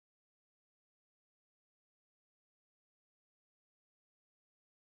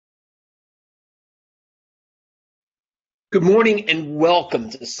Good morning and welcome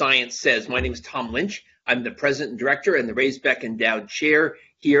to Science Says. My name is Tom Lynch. I'm the president and director and the Ray Beck Endowed Chair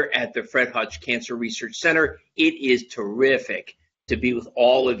here at the Fred Hutch Cancer Research Center. It is terrific to be with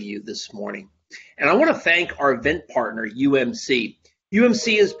all of you this morning. And I want to thank our event partner, UMC.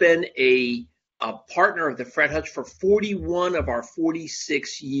 UMC has been a partner of the Fred Hutch for 41 of our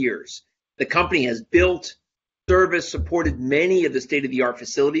 46 years. The company has built, serviced, supported many of the state-of-the-art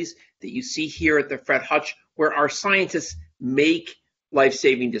facilities that you see here at the Fred Hutch, where our scientists make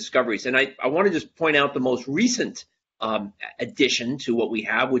life-saving discoveries. And I want to just point out the most recent addition to what we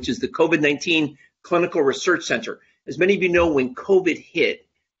have, which is the COVID-19 Clinical Research Center. As many of you know, when COVID hit,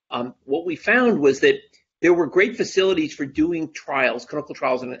 what we found was that there were great facilities for doing trials, clinical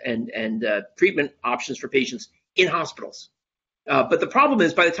trials, and treatment options for patients in hospitals. But the problem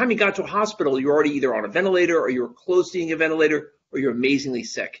is, by the time you got to a hospital, you're already either on a ventilator or you're close to being a ventilator or you're amazingly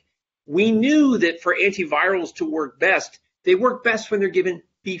sick. We knew that for antivirals to work best, they work best when they're given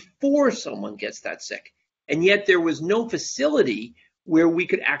before someone gets that sick. And yet there was no facility where we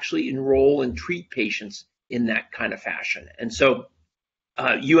could actually enroll and treat patients in that kind of fashion. And so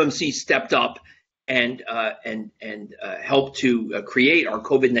UMC stepped up and helped to create our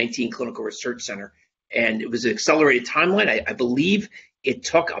COVID-19 Clinical Research Center. And it was an accelerated timeline. I believe it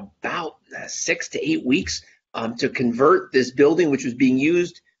took about 6 to 8 weeks to convert this building, which was being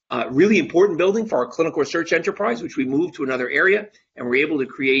used, really important building for our clinical research enterprise, which we moved to another area, and we're able to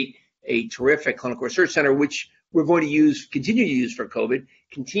create a terrific clinical research center, which we're going to continue to use for COVID,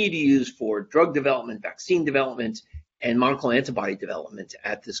 continue to use for drug development, vaccine development, and monoclonal antibody development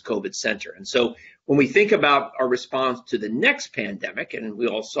at this COVID center. And so when we think about our response to the next pandemic, and we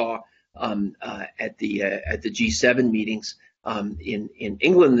all saw at the G7 meetings in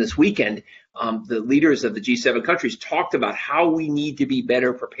England this weekend, the leaders of the G7 countries talked about how we need to be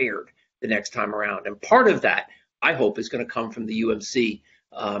better prepared the next time around. And part of that, I hope, is going to come from the UMC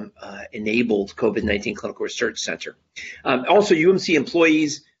enabled COVID-19 Clinical Research Center. Also, UMC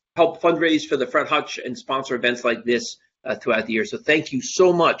employees help fundraise for the Fred Hutch and sponsor events like this throughout the year. So thank you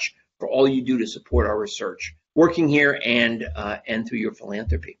so much for all you do to support our research, working here and through your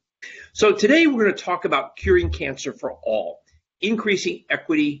philanthropy. So today we're going to talk about curing cancer for all, increasing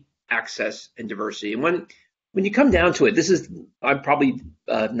equity, access, and diversity. And when you come down to it, I've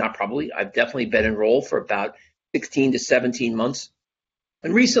definitely been enrolled for about 16 to 17 months.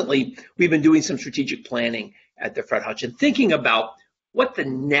 And recently, we've been doing some strategic planning at the Fred Hutch and thinking about what the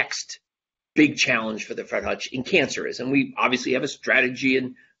next big challenge for the Fred Hutch in cancer is. And we obviously have a strategy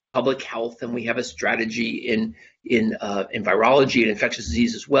in public health, and we have a strategy in virology and infectious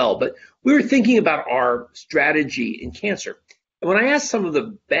disease as well. But we were thinking about our strategy in cancer. And when I asked some of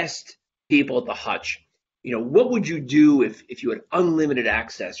the best people at the Hutch, what would you do if you had unlimited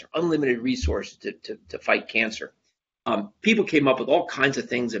access or unlimited resources to fight cancer? People came up with all kinds of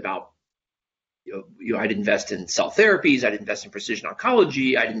things about, I'd invest in cell therapies, I'd invest in precision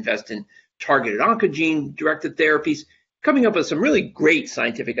oncology, I'd invest in targeted oncogene-directed therapies, coming up with some really great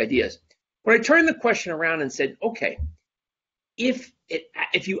scientific ideas. When I turned the question around and said, okay, if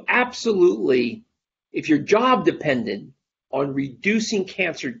your job depended on reducing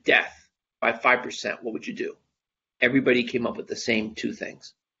cancer death by 5%, what would you do? Everybody came up with the same two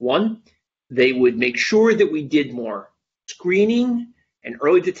things. One, they would make sure that we did more screening and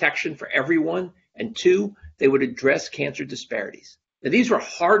early detection for everyone. And two, they would address cancer disparities. Now, these were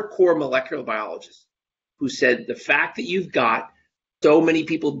hardcore molecular biologists who said the fact that you've got so many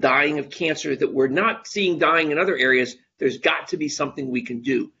people dying of cancer that we're not seeing dying in other areas, there's got to be something we can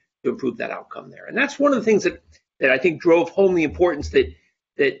do to improve that outcome there. And that's one of the things that I think drove home the importance that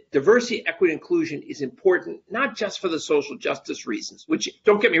diversity, equity, inclusion is important, not just for the social justice reasons, which,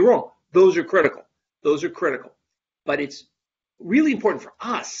 don't get me wrong, those are critical. But it's really important for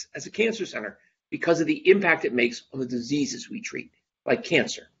us as a cancer center because of the impact it makes on the diseases we treat, like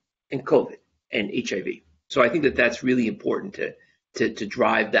cancer and COVID and HIV. So I think that that's really important to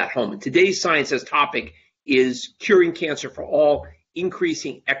drive that home. And today's Science Says topic is curing cancer for all,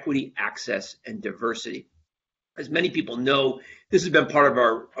 increasing equity, access, and diversity. As many people know, this has been part of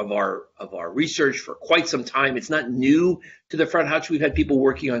our research for quite some time. It's not new to the Fred Hutch. We've had people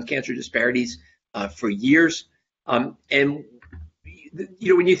working on cancer disparities for years. And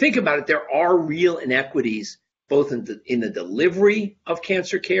when you think about it, there are real inequities both in the delivery of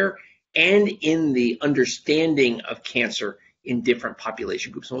cancer care and in the understanding of cancer in different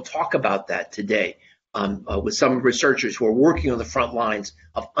population groups. And we'll talk about that today with some researchers who are working on the front lines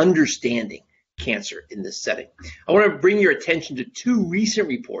of understanding cancer in this setting. I want to bring your attention to two recent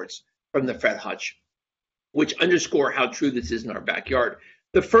reports from the Fred Hutch, which underscore how true this is in our backyard.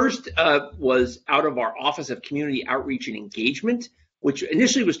 The first was out of our Office of Community Outreach and Engagement, which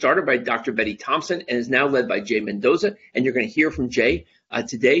initially was started by Dr. Betty Thompson and is now led by Jay Mendoza, and you're going to hear from Jay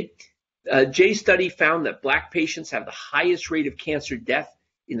today. Jay's study found that Black patients have the highest rate of cancer death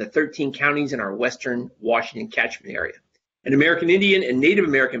in the 13 counties in our Western Washington catchment area. And American Indian and Native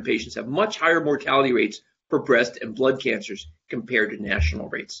American patients have much higher mortality rates for breast and blood cancers compared to national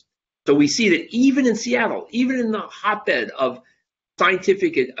rates. So we see that even in Seattle, even in the hotbed of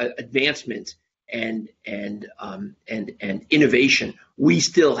scientific advancement and innovation, we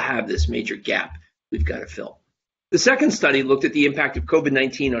still have this major gap we've got to fill. The second study looked at the impact of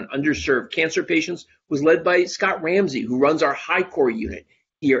COVID-19 on underserved cancer patients, was led by Scott Ramsey, who runs our high core unit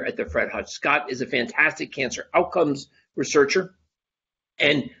here at the Fred Hutch. Scott is a fantastic cancer outcomes researcher,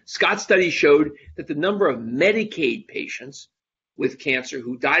 and Scott's study showed that the number of Medicaid patients with cancer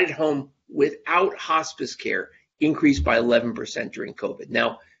who died at home without hospice care increased by 11% during COVID.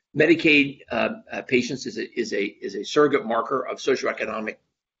 Now, Medicaid patients is a surrogate marker of socioeconomic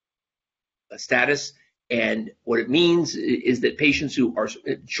status, and what it means is that patients who are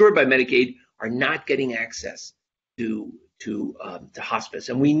insured by Medicaid are not getting access to hospice.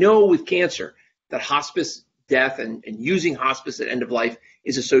 And we know with cancer that hospice death and using hospice at end of life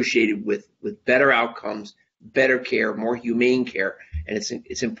is associated with better outcomes, better care, more humane care, and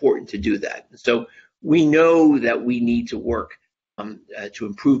it's important to do that. So we know that we need to work to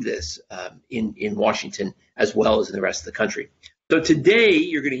improve this in Washington as well as in the rest of the country. So today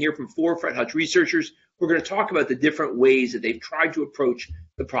you're going to hear from 4 Fred Hutch researchers. We're going to talk about the different ways that they've tried to approach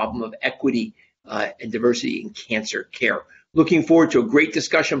the problem of equity and diversity in cancer care. Looking forward to a great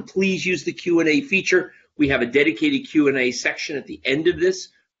discussion. Please use the Q&A feature. We have a dedicated Q&A section at the end of this.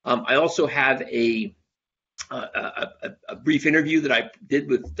 I also have a brief interview that I did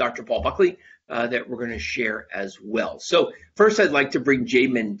with Dr. Paul Buckley that we're going to share as well. So first, I'd like to bring Jay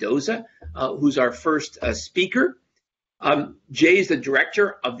Mendoza, who's our first speaker. Jay is the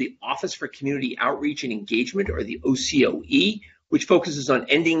director of the Office for Community Outreach and Engagement, or the OCOE, which focuses on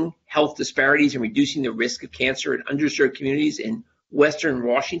ending health disparities and reducing the risk of cancer in underserved communities in Western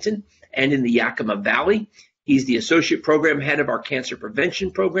Washington and in the Yakima Valley. He's the associate program head of our cancer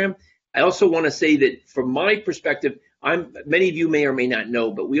prevention program. I also want to say that from my perspective, many of you may or may not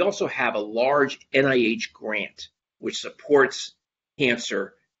know, but we also have a large NIH grant which supports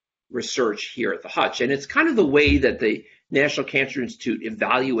cancer research here at the Hutch. And it's kind of the way that the National Cancer Institute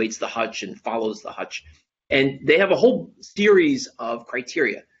evaluates the Hutch and follows the Hutch. And they have a whole series of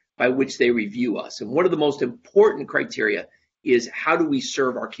criteria by which they review us. And one of the most important criteria is how do we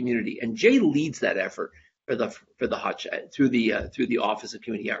serve our community? And Jay leads that effort for the Hutch through the Office of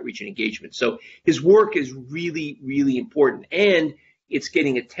Community Outreach and Engagement. So his work is really, really important, and it's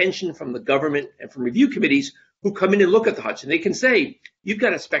getting attention from the government and from review committees who come in and look at the Hutch, and they can say, you've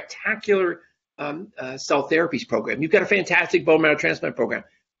got a spectacular cell therapies program, you've got a fantastic bone marrow transplant program,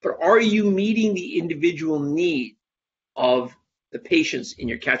 but are you meeting the individual need of the patients in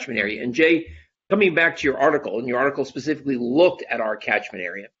your catchment area? And Jay, coming back to your article, and your article specifically looked at our catchment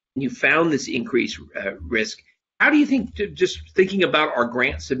area, and you found this increased risk. How do you think, just thinking about our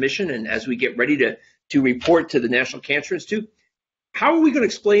grant submission and as we get ready to report to the National Cancer Institute, how are we going to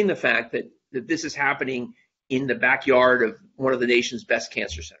explain the fact that this is happening in the backyard of one of the nation's best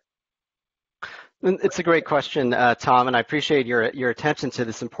cancer centers? It's a great question, Tom, and I appreciate your attention to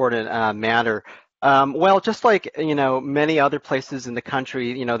this important matter. Well, just like, many other places in the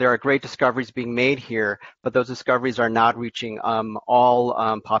country, there are great discoveries being made here, but those discoveries are not reaching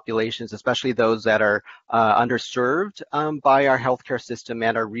all populations, especially those that are underserved by our healthcare system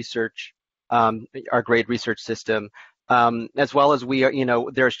and our research, our great research system. As well as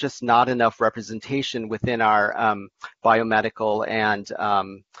there's just not enough representation within our biomedical and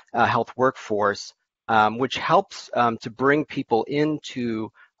health workforce, which helps to bring people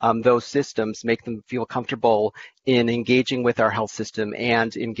into those systems, make them feel comfortable in engaging with our health system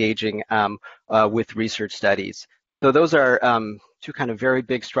and engaging with research studies. So those are 2 kind of very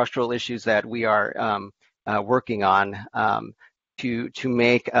big structural issues that we are working on to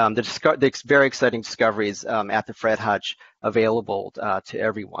make the very exciting discoveries at the Fred Hutch available to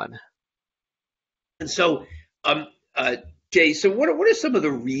everyone. And so, Jay, so what are some of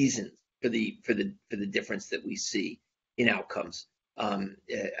the reasons for the difference that we see in outcomes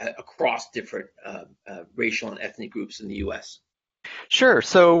across different racial and ethnic groups in the U.S.? Sure.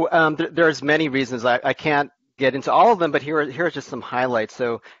 So there's many reasons. I can't get into all of them, but here are just some highlights.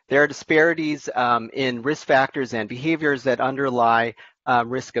 So there are disparities in risk factors and behaviors that underlie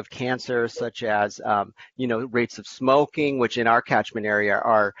risk of cancer, such as rates of smoking, which in our catchment area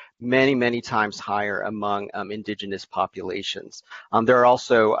are many, many times higher among indigenous populations. There are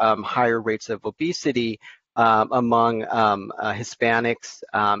also higher rates of obesity among Hispanics,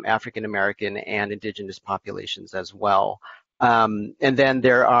 African American, and indigenous populations as well. And then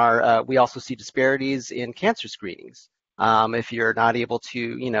we also see disparities in cancer screenings. If you're not able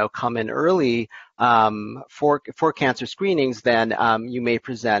to, come in early for cancer screenings, then you may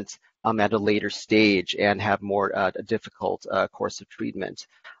present at a later stage and have more a difficult course of treatment.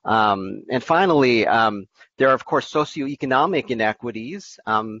 And finally, there are, of course, socioeconomic inequities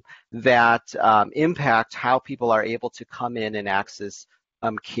that impact how people are able to come in and access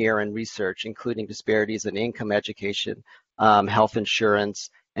care and research, including disparities in income, education, health insurance,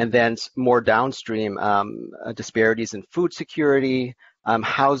 and then more downstream disparities in food security,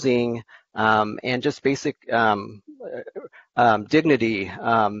 housing, and just basic dignity.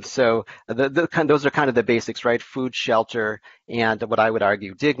 So those are kind of the basics, right? Food, shelter, and what I would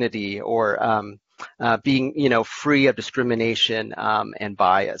argue dignity, or being, free of discrimination and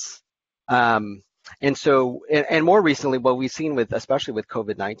bias. And so, and more recently, what we've seen especially with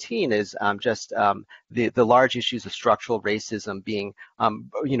COVID-19, is just the large issues of structural racism being,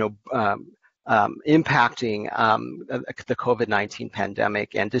 impacting the COVID-19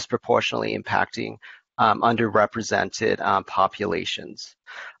 pandemic and disproportionately impacting underrepresented populations.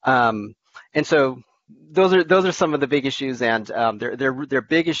 And so those are some of the big issues, and they're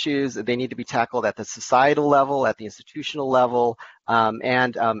big issues. They need to be tackled at the societal level, at the institutional level,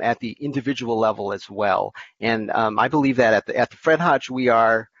 and at the individual level as well. And I believe that at the Fred Hutch, we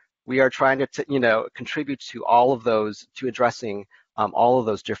are trying to contribute to all of those, to addressing all of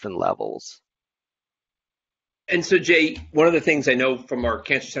those different levels. And so, Jay, one of the things I know from our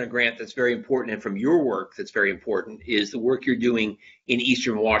Cancer Center grant that's very important, and from your work that's very important, is the work you're doing in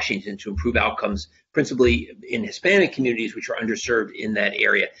Eastern Washington to improve outcomes, principally in Hispanic communities, which are underserved in that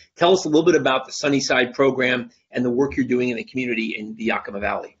area. Tell us a little bit about the Sunnyside program and the work you're doing in the community in the Yakima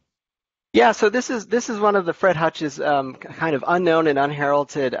Valley. Yeah, so this is one of the Fred Hutch's kind of unknown and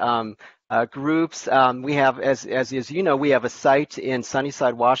unheralded groups. We have, as you know, we have a site in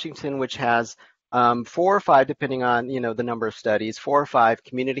Sunnyside, Washington, which has 4 or 5, depending on the number of studies, 4 or 5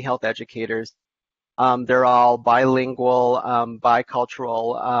 community health educators. They're all bilingual,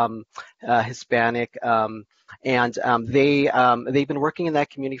 bicultural, Hispanic, and they've been working in that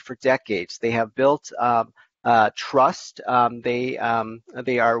community for decades. They have built trust. They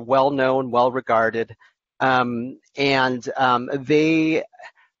are well known, well regarded, and they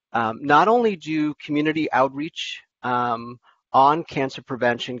not only do community outreach on cancer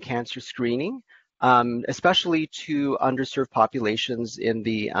prevention, cancer screening, especially to underserved populations in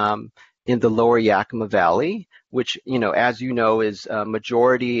the lower Yakima Valley, which, as you know, is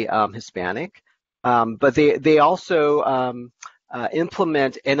majority Hispanic. But they also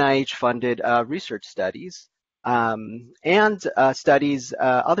implement NIH-funded research studies and other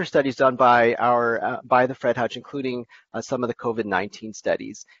studies done by the Fred Hutch, including some of the COVID-19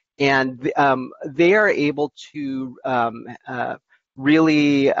 studies. And they are able to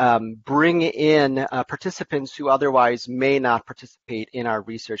really bring in participants who otherwise may not participate in our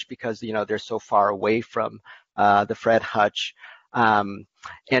research because they're so far away from the Fred Hutch,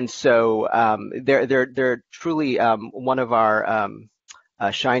 and so they're truly one of our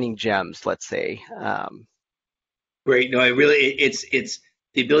shining gems, let's say. Great. No, it's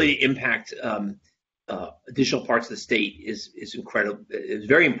the ability to impact additional parts of the state is incredible. It's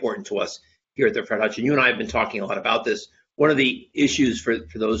very important to us here at the Fred Hutch, and you and I have been talking a lot about this. One of the issues for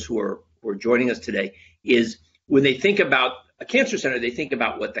those who are joining us today is when they think about a cancer center, they think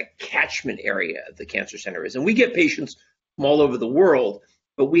about what the catchment area of the cancer center is. And we get patients from all over the world,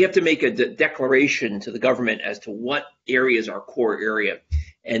 but we have to make a declaration to the government as to what area is our core area.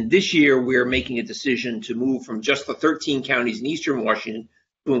 And this year, we're making a decision to move from just the 13 counties in Eastern Washington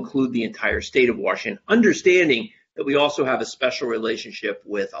to include the entire state of Washington, understanding that we also have a special relationship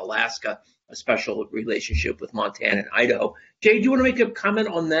with Alaska, a special relationship with Montana and Idaho. Jay, do you want to make a comment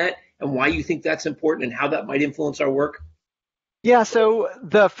on that and why you think that's important and how that might influence our work? Yeah, so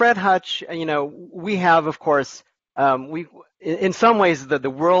the Fred Hutch, we have, of course, in some ways the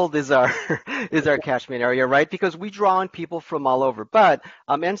world is our catchment area, right? Because we draw on people from all over. But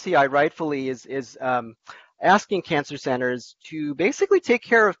NCI rightfully is asking cancer centers to basically take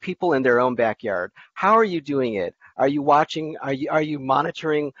care of people in their own backyard. How are you doing it? Are you watching? Are you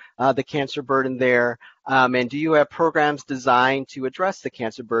monitoring the cancer burden there? And do you have programs designed to address the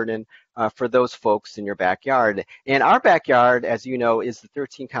cancer burden for those folks in your backyard? And our backyard, as you know, is the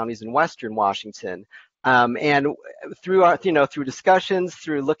 13 counties in Western Washington. And through through discussions,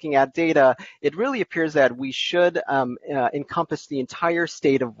 through looking at data, it really appears that we should encompass the entire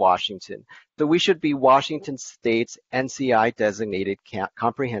state of Washington. So we should be Washington State's NCI designated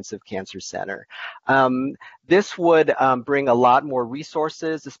comprehensive cancer center. This would bring a lot more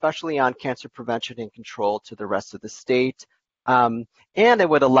resources, especially on cancer prevention and control, to the rest of the state. And it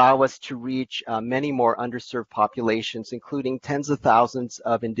would allow us to reach many more underserved populations, including tens of thousands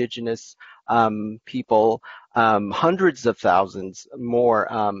of indigenous people, hundreds of thousands more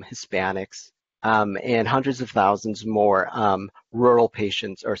Hispanics, and hundreds of thousands more rural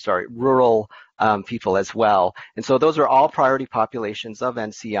people as well. And so those are all priority populations of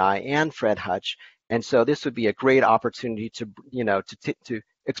NCI and Fred Hutch. And so this would be a great opportunity to, to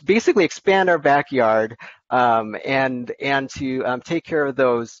basically expand our backyard and to take care of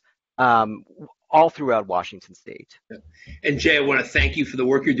those all throughout Washington State. And Jay, I want to thank you for the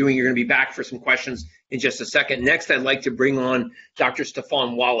work you're doing. You're going to be back for some questions in just a second. Next, I'd like to bring on Dr.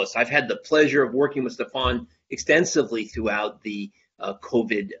 Stefan Wallace. I've had the pleasure of working with Stefan extensively throughout the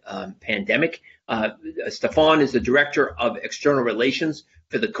COVID pandemic. Stefan is the Director of External Relations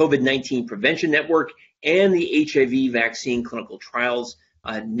for the COVID-19 Prevention Network and the HIV Vaccine Clinical Trials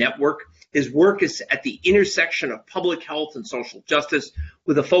Network. His work is at the intersection of public health and social justice,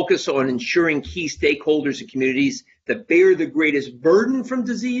 with a focus on ensuring key stakeholders and communities that bear the greatest burden from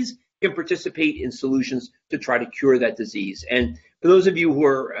disease can participate in solutions to try to cure that disease. And for those of you who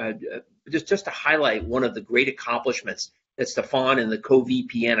are, just to highlight one of the great accomplishments that Stefan and the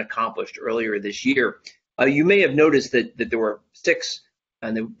CoVPN accomplished earlier this year, you may have noticed that there were 6,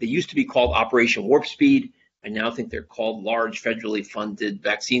 and they used to be called Operation Warp Speed. I now think they're called large federally funded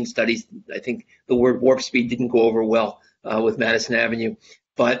vaccine studies. I think the word warp speed didn't go over well with Madison Avenue,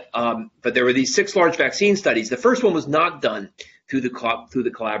 but there were these 6 large vaccine studies. The first one was not done through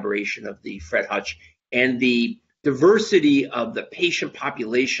the collaboration of the Fred Hutch, and the diversity of the patient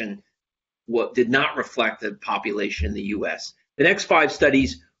population did not reflect the population in the U.S. The next 5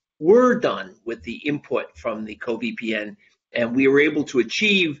 studies were done with the input from the CoVPN, and we were able to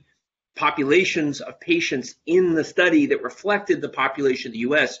achieve populations of patients in the study that reflected the population of the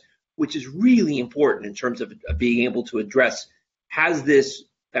U.S., which is really important in terms of being able to address, has this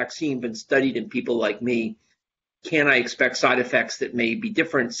vaccine been studied in people like me? Can I expect side effects that may be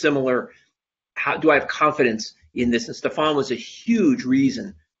different, similar? How do I have confidence in this? And Stefan was a huge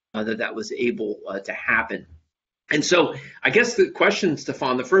reason that was able to happen. And so I guess the question,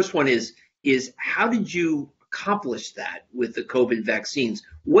 Stefan, the first one is how did you accomplish that with the COVID vaccines?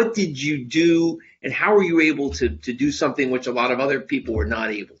 What did you do, and how were you able to do something which a lot of other people were not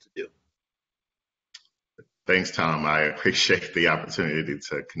able to do? Thanks, Tom. I appreciate the opportunity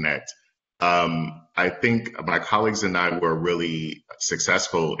to connect. I think my colleagues and I were really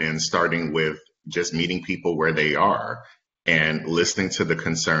successful in starting with just meeting people where they are and listening to the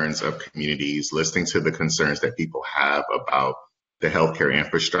concerns of communities, listening to the concerns that people have about the healthcare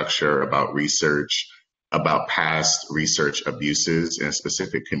infrastructure, about research, about past research abuses in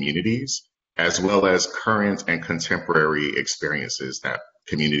specific communities, as well as current and contemporary experiences that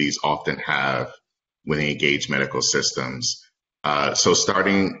communities often have when they engage medical systems. So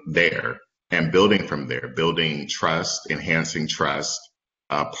starting there and building from there, building trust, enhancing trust,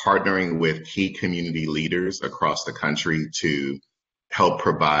 partnering with key community leaders across the country to help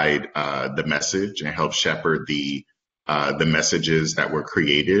provide the message and help shepherd the messages that were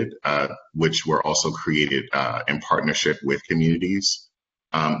created, which were also created in partnership with communities.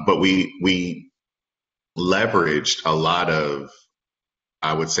 But we leveraged a lot of,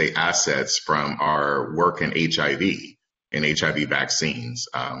 I would say, assets from our work in HIV and HIV vaccines,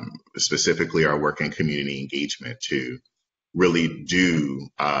 specifically our work in community engagement, to really do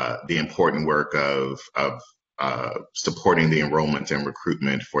the important work of supporting the enrollment and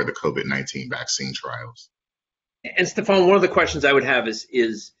recruitment for the COVID-19 vaccine trials. And Stefan, one of the questions I would have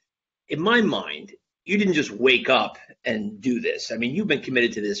is, in my mind, you didn't just wake up and do this. I mean, you've been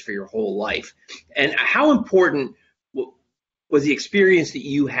committed to this for your whole life. And how important was the experience that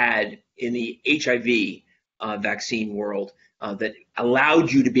you had in the HIV vaccine world that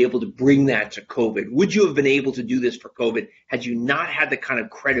allowed you to be able to bring that to COVID? Would you have been able to do this for COVID had you not had the kind of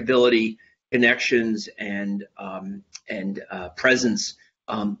credibility, connections, and presence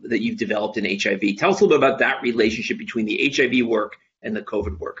that you've developed in HIV? Tell us a little bit about that relationship between the HIV work and the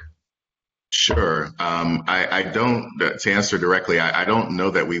COVID work. Sure. I don't, to answer directly, I don't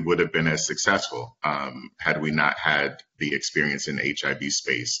know that we would have been as successful had we not had the experience in the HIV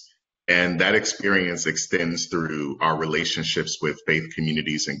space. And that experience extends through our relationships with faith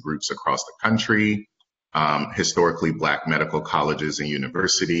communities and groups across the country, historically Black medical colleges and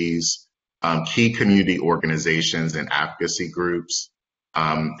universities, key community organizations and advocacy groups,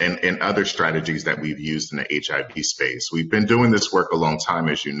 and other strategies that we've used in the HIV space. We've been doing this work a long time,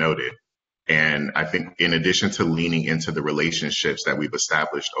 as you noted. And I think in addition to leaning into the relationships that we've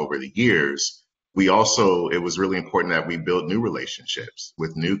established over the years, it was really important that we build new relationships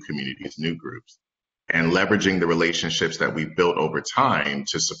with new communities, new groups, and leveraging the relationships that we've built over time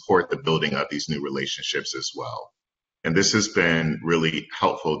to support the building of these new relationships as well. And this has been really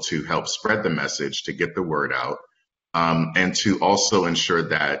helpful to help spread the message, to get the word out, and to also ensure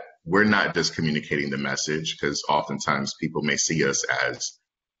that we're not just communicating the message, because oftentimes people may see us as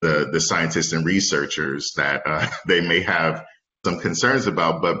the scientists and researchers that they may have some concerns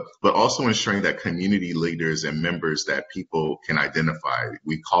about, but also ensuring that community leaders and members that people can identify,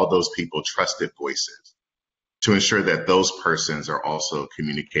 we call those people trusted voices, to ensure that those persons are also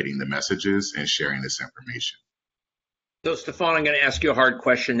communicating the messages and sharing this information. So, Stefan, I'm going to ask you a hard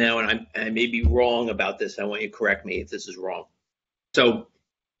question now, and I may be wrong about this. I want you to correct me if this is wrong. So,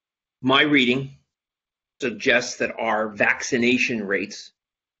 my reading suggests that our vaccination rates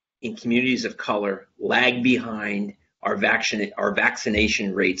in communities of color lag behind our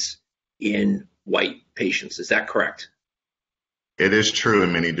vaccination rates in white patients. Is that correct? It is true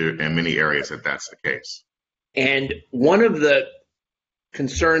in many areas that that's the case. And one of the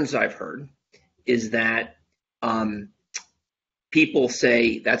concerns I've heard is that people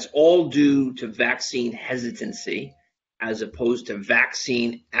say that's all due to vaccine hesitancy as opposed to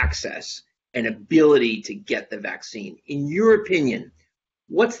vaccine access and ability to get the vaccine. In your opinion,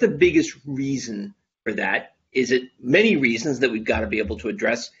 what's the biggest reason for that? Is it many reasons that we've got to be able to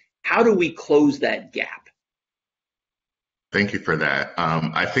address? How do we close that gap? Thank you for that.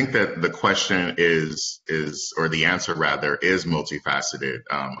 I think that the question or the answer rather, is multifaceted.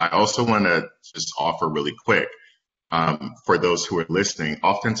 I also want to just offer really quick, for those who are listening,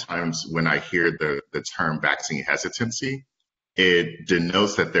 oftentimes when I hear the term vaccine hesitancy, it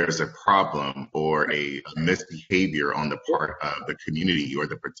denotes that there's a problem or a misbehavior on the part of the community or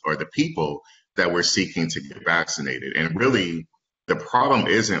the people that we're seeking to get vaccinated. And really, the problem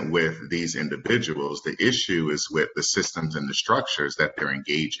isn't with these individuals. The issue is with the systems and the structures that they're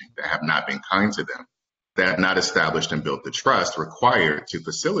engaging that have not been kind to them, that have not established and built the trust required to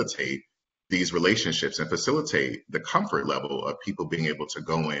facilitate these relationships and facilitate the comfort level of people being able to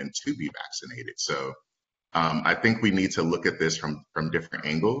go in to be vaccinated. So I think we need to look at this from different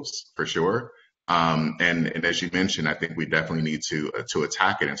angles, for sure. And as you mentioned, I think we definitely need to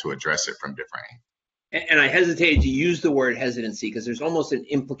attack it and to address it from different angles. And I hesitated to use the word hesitancy because there's almost an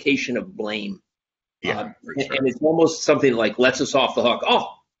implication of blame. Yeah, for sure. And it's almost something like lets us off the hook.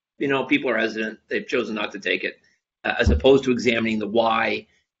 Oh, people are hesitant. They've chosen not to take it, as opposed to examining the why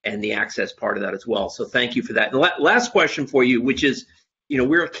and the access part of that as well. So thank you for that. And last question for you, which is,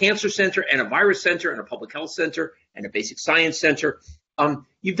 we're a cancer center and a virus center and a public health center and a basic science center.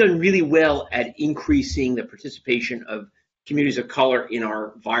 You've done really well at increasing the participation of communities of color in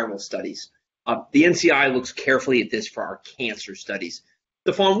our viral studies. The NCI looks carefully at this for our cancer studies.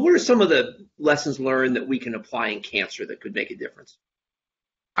 Stefan, what are some of the lessons learned that we can apply in cancer that could make a difference?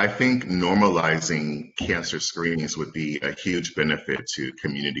 I think normalizing cancer screenings would be a huge benefit to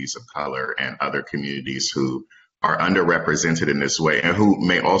communities of color and other communities who are underrepresented in this way and who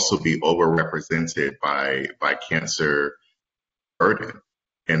may also be overrepresented by cancer burden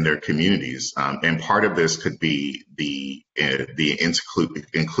in their communities. And part of this could be the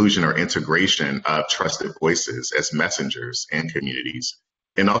inclusion or integration of trusted voices as messengers in communities,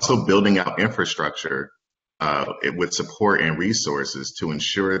 and also building out infrastructure with support and resources to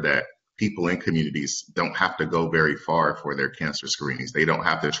ensure that people in communities don't have to go very far for their cancer screenings. They don't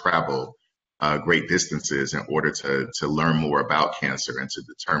have to travel great distances in order to learn more about cancer and to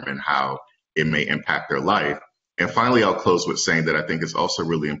determine how it may impact their life. And finally, I'll close with saying that I think it's also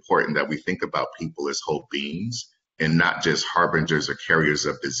really important that we think about people as whole beings and not just harbingers or carriers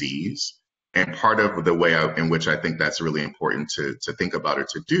of disease. And part of the way in which I think that's really important to think about or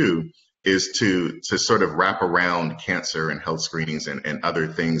to do is to sort of wrap around cancer and health screenings and other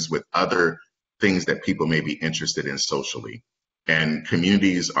things with other things that people may be interested in socially. And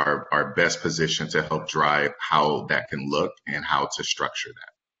communities are best positioned to help drive how that can look and how to structure that.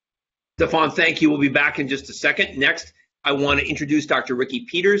 Stefan, thank you. We'll be back in just a second. Next, I want to introduce Dr. Ricky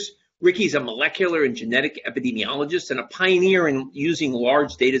Peters. Ricky's a molecular and genetic epidemiologist and a pioneer in using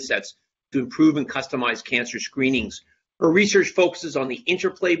large data sets to improve and customize cancer screenings. Her research focuses on the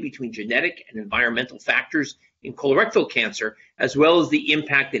interplay between genetic and environmental factors in colorectal cancer, as well as the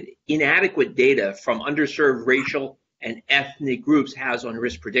impact that inadequate data from underserved racial and ethnic groups has on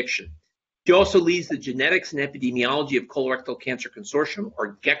risk prediction. She also leads the Genetics and Epidemiology of Colorectal Cancer Consortium,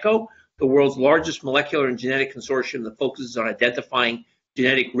 or GECCO, the world's largest molecular and genetic consortium that focuses on identifying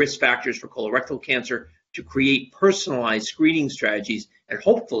genetic risk factors for colorectal cancer to create personalized screening strategies and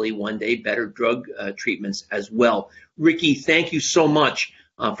hopefully one day better drug treatments as well. Ricky, thank you so much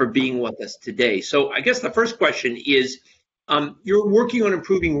for being with us today. So I guess the first question is, you're working on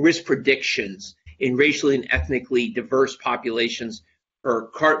improving risk predictions in racially and ethnically diverse populations for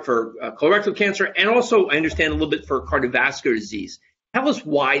colorectal cancer, and also, I understand, a little bit for cardiovascular disease. Tell us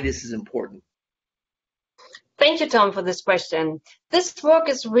why this is important. Thank you, Tom, for this question. This work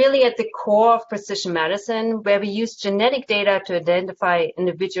is really at the core of precision medicine, where we use genetic data to identify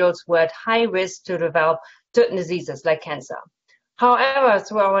individuals who are at high risk to develop certain diseases like cancer. However,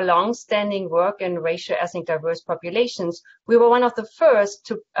 through our long-standing work in racial ethnic diverse populations, we were one of the first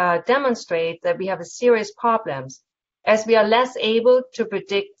to demonstrate that we have a serious problems, as we are less able to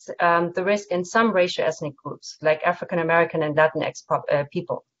predict the risk in some racial ethnic groups, like African American and Latinx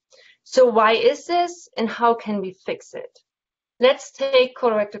people. So why is this, and how can we fix it? Let's take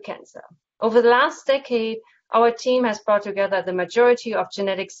colorectal cancer. Over the last decade, our team has brought together the majority of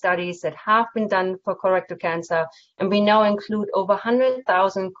genetic studies that have been done for colorectal cancer, and we now include over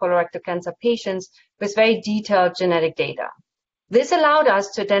 100,000 colorectal cancer patients with very detailed genetic data. This allowed us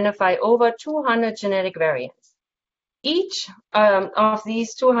to identify over 200 genetic variants. Each of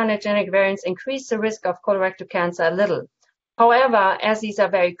these 200 genetic variants increase the risk of colorectal cancer a little. However, as these are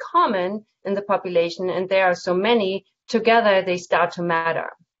very common in the population and there are so many, together they start to matter.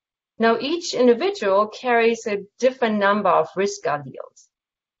 Now, each individual carries a different number of risk alleles.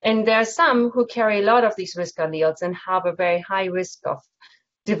 And there are some who carry a lot of these risk alleles and have a very high risk of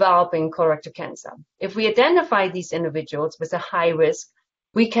developing colorectal cancer. If we identify these individuals with a high risk,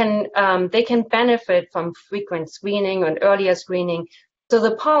 they can benefit from frequent screening and earlier screening, so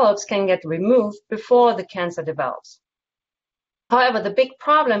the polyps can get removed before the cancer develops. However, the big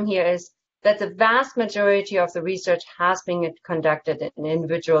problem here is that the vast majority of the research has been conducted in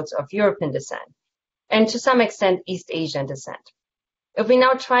individuals of European descent, and to some extent East Asian descent. If we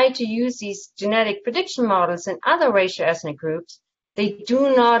now try to use these genetic prediction models in other racial ethnic groups, they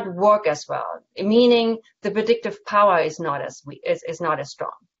do not work as well, meaning the predictive power is not as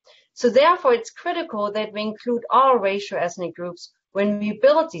strong. So therefore, it's critical that we include all racial ethnic groups when we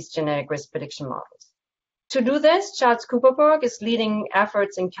build these genetic risk prediction models. To do this, Charles Cooperberg is leading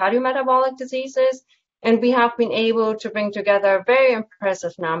efforts in cardiometabolic diseases, and we have been able to bring together a very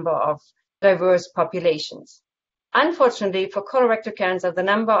impressive number of diverse populations. Unfortunately, for colorectal cancer, the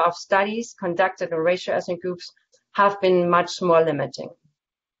number of studies conducted in racial ethnic groups have been much more limiting.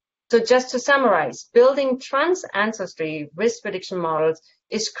 So just to summarize, building trans-ancestry risk prediction models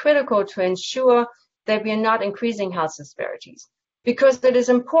is critical to ensure that we are not increasing health disparities, because it is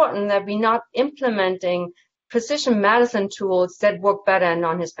important that we're not implementing precision medicine tools that work better in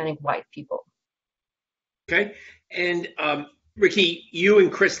non-Hispanic white people. Okay. And Ricky, you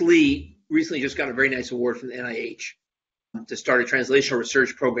and Chris Lee recently just got a very nice award from the NIH to start a translational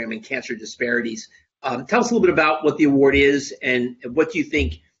research program in cancer disparities. Tell us a little bit about what the award is and what do you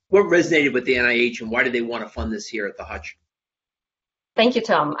think, what resonated with the NIH and why do they want to fund this here at the Hutch? Thank you,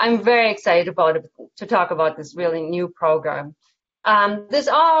 Tom. I'm very excited to talk about this really new program. This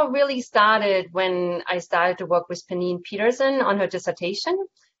all really started when I started to work with Panine Peterson on her dissertation.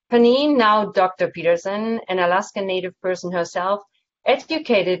 Panine, now Dr. Peterson, an Alaskan Native person herself,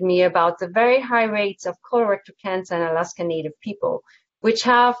 educated me about the very high rates of colorectal cancer in Alaskan Native people, which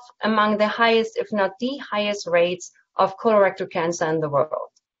have among the highest, if not the highest rates of colorectal cancer in the world.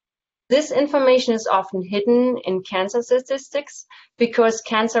 This information is often hidden in cancer statistics because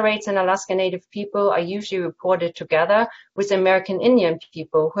cancer rates in Alaska Native people are usually reported together with American Indian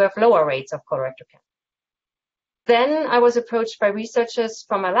people who have lower rates of colorectal cancer. Then I was approached by researchers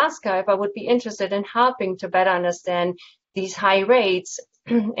from Alaska if I would be interested in helping to better understand these high rates,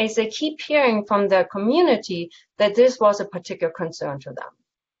 as they keep hearing from the community that this was a particular concern to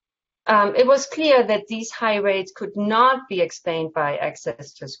them. It was clear that these high rates could not be explained by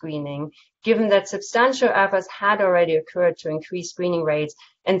access to screening, given that substantial efforts had already occurred to increase screening rates,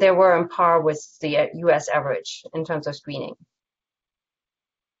 and they were on par with the US average in terms of screening.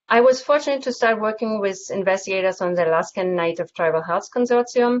 I was fortunate to start working with investigators on the Alaskan Native Tribal Health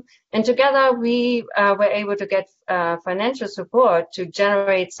Consortium, and together we were able to get financial support to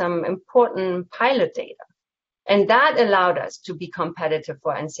generate some important pilot data. And that allowed us to be competitive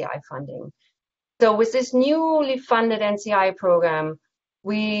for NCI funding. So with this newly funded NCI program,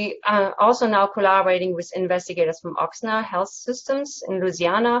 we are also now collaborating with investigators from Oxnard Health Systems in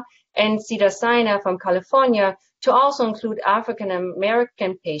Louisiana and Cedars-Sinai from California to also include African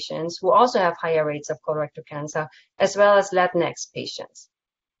American patients who also have higher rates of colorectal cancer, as well as Latinx patients.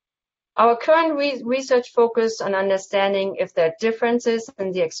 Our current research focuses on understanding if there are differences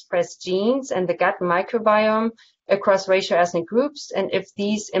in the expressed genes and the gut microbiome across racial ethnic groups, and if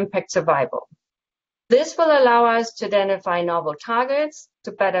these impact survival. This will allow us to identify novel targets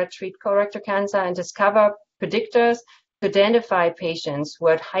to better treat colorectal cancer and discover predictors to identify patients who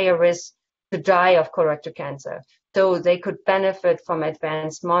are at higher risk to die of colorectal cancer, so they could benefit from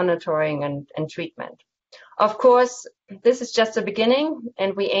advanced monitoring and treatment. Of course, this is just the beginning,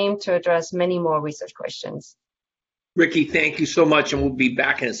 and we aim to address many more research questions. Ricky, thank you so much, and we'll be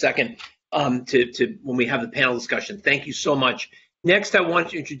back in a second to when we have the panel discussion. Thank you so much. Next, I want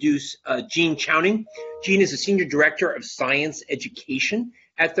to introduce Jean Chowning. Jean is a Senior Director of Science Education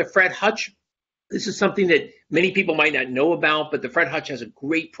at the Fred Hutch. This is something that many people might not know about, but the Fred Hutch has a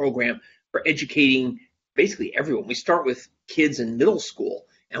great program for educating basically everyone. We start with kids in middle school,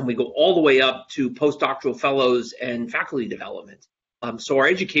 and we go all the way up to postdoctoral fellows and faculty development. So our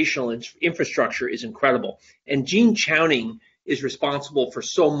educational infrastructure is incredible. And Jean Chowning is responsible for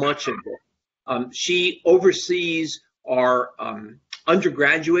so much of it. She oversees our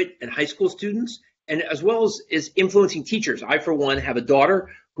undergraduate and high school students, and as well as is influencing teachers. I, for one, have a daughter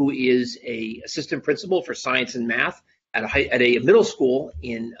who is a assistant principal for science and math at a middle school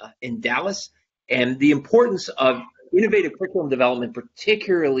in Dallas. And the importance of innovative curriculum development,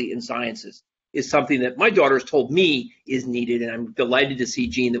 particularly in sciences, is something that my daughter has told me is needed, and I'm delighted to see,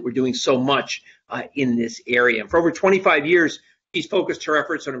 Jean, that we're doing so much in this area. And for over 25 years, she's focused her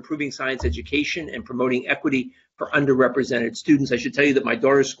efforts on improving science education and promoting equity for underrepresented students. I should tell you that my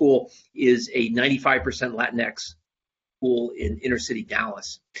daughter's school is a 95% Latinx school in inner city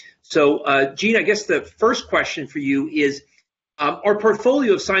Dallas. So, Jean, I guess the first question for you is, our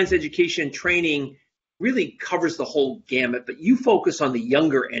portfolio of science education and training really covers the whole gamut, but you focus on the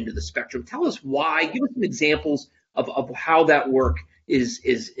younger end of the spectrum. Tell us why. Give us some examples of how that work is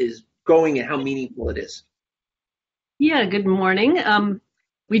going and how meaningful it is. Yeah, good morning.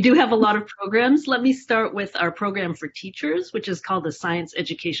 We do have a lot of programs. Let me start with our program for teachers, which is called the Science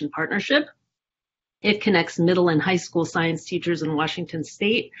Education Partnership. It connects middle and high school science teachers in Washington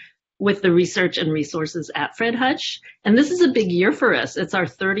State with the research and resources at Fred Hutch. And this is a big year for us. It's our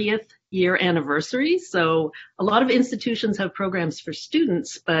 30th year anniversary. So a lot of institutions have programs for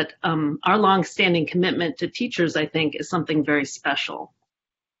students, but our longstanding commitment to teachers, I think, is something very special.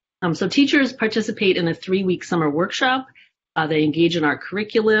 So teachers participate in a 3-week summer workshop. They engage in our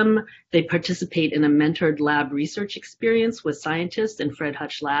curriculum. They participate in a mentored lab research experience with scientists in Fred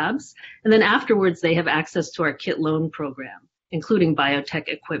Hutch labs. And then afterwards, they have access to our KIT loan program, including biotech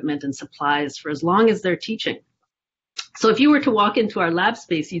equipment and supplies for as long as they're teaching. So if you were to walk into our lab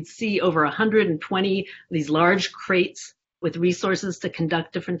space, you'd see over 120 of these large crates with resources to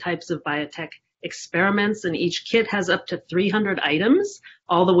conduct different types of biotech experiments, and each kit has up to 300 items,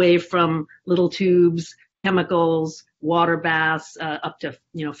 all the way from little tubes, chemicals, water baths, up to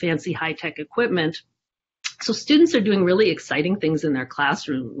fancy high-tech equipment. So students are doing really exciting things in their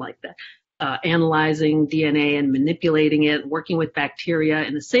classroom like that, analyzing DNA and manipulating it, working with bacteria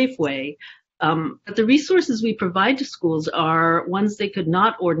in a safe way. But the resources we provide to schools are ones they could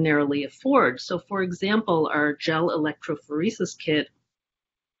not ordinarily afford. So for example, our gel electrophoresis kit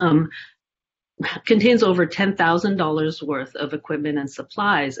contains over $10,000 worth of equipment and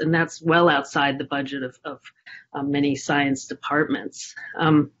supplies, and that's well outside the budget of many science departments.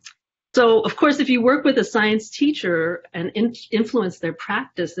 So, of course, if you work with a science teacher and influence their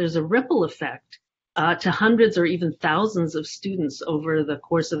practice, there's a ripple effect to hundreds or even thousands of students over the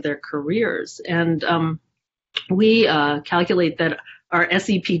course of their careers. And we calculate that our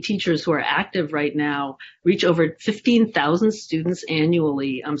SEP teachers who are active right now reach over 15,000 students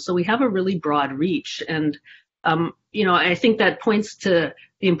annually. So we have a really broad reach. And, I think that points to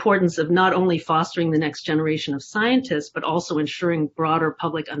the importance of not only fostering the next generation of scientists, but also ensuring broader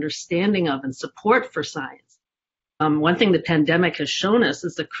public understanding of and support for science. One thing the pandemic has shown us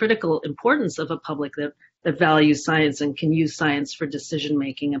is the critical importance of a public that values science and can use science for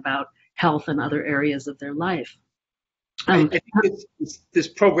decision-making about health and other areas of their life. I think this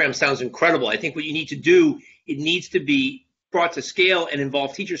program sounds incredible. I think what you need to do, it needs to be brought to scale and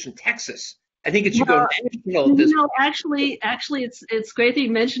involve teachers from Texas. I think it should go national. Actually, it's great that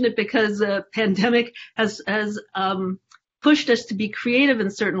you mentioned it, because the pandemic has pushed us to be creative in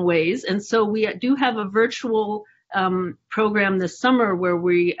certain ways, and so we do have a virtual program this summer where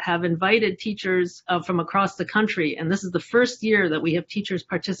we have invited teachers from across the country, and this is the first year that we have teachers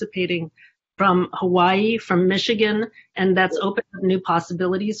participating from Hawaii, from Michigan, and that's opened up new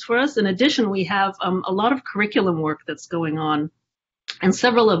possibilities for us. In addition, we have a lot of curriculum work that's going on, and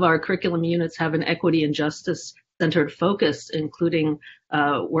several of our curriculum units have an equity and justice centered focus, including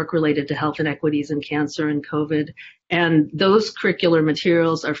work related to health inequities and cancer and COVID. And those curricular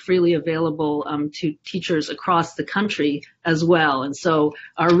materials are freely available to teachers across the country as well. And so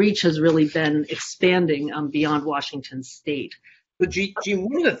our reach has really been expanding beyond Washington State. So Gene,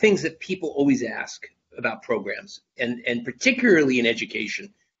 one of the things that people always ask about programs, and particularly in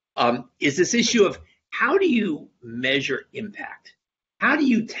education, is this issue of how do you measure impact? How do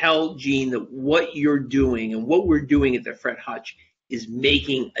you tell, Gene, that what you're doing and what we're doing at the Fred Hutch is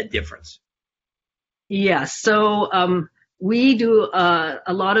making a difference? Yes, so we do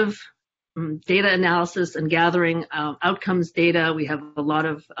a lot of data analysis and gathering outcomes data. We have a lot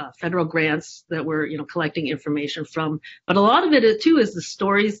of federal grants that we're collecting information from, but a lot of it too is the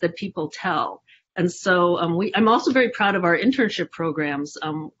stories that people tell. And so I'm also very proud of our internship programs.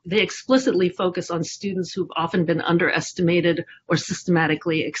 They explicitly focus on students who've often been underestimated or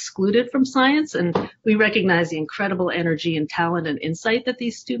systematically excluded from science. And we recognize the incredible energy and talent and insight that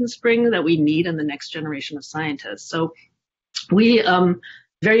these students bring that we need in the next generation of scientists. So we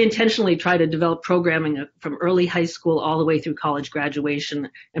very intentionally try to develop programming from early high school all the way through college graduation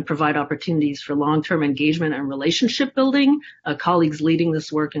and provide opportunities for long-term engagement and relationship building. Colleagues leading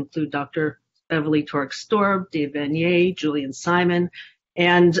this work include Dr. Beverly Tork-Storb, Dave Vanier, Julian Simon.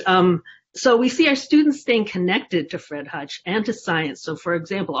 And so we see our students staying connected to Fred Hutch and to science. So for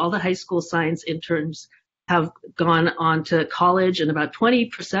example, all the high school science interns have gone on to college, and about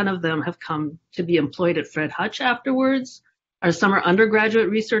 20% of them have come to be employed at Fred Hutch afterwards. Our summer undergraduate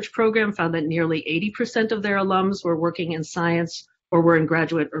research program found that nearly 80% of their alums were working in science or were in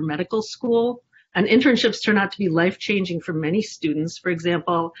graduate or medical school. And internships turn out to be life-changing for many students. For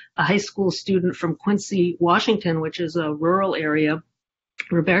example, a high school student from Quincy, Washington, which is a rural area,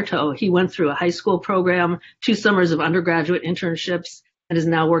 Roberto, he went through a high school program, 2 summers of undergraduate internships, and is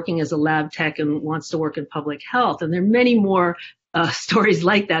now working as a lab tech and wants to work in public health. And there are many more stories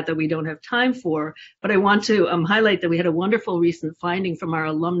like that we don't have time for. But I want to highlight that we had a wonderful recent finding from our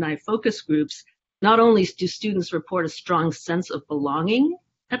alumni focus groups. Not only do students report a strong sense of belonging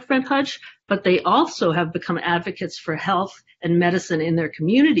at Fred Hutch, but they also have become advocates for health and medicine in their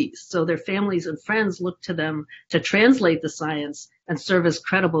communities. So their families and friends look to them to translate the science and serve as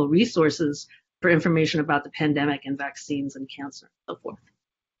credible resources for information about the pandemic and vaccines and cancer and so forth.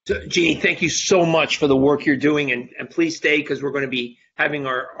 So, Jeannie, thank you so much for the work you're doing, and please stay because we're going to be having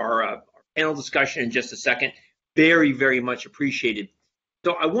our panel discussion in just a second. Very, very much appreciated.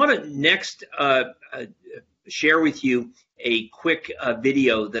 So I want to next share with you a quick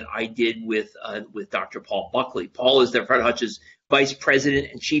video that I did with Dr. Paul Buckley. Paul is the Fred Hutch's Vice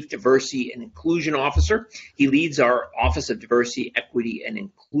President and Chief Diversity and Inclusion Officer. He leads our Office of Diversity, Equity, and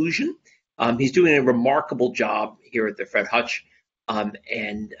Inclusion. He's doing a remarkable job here at the Fred Hutch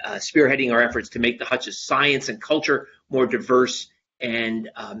and spearheading our efforts to make the Hutch's science and culture more diverse and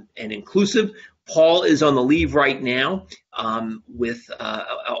inclusive. Paul is on the leave right now, on leave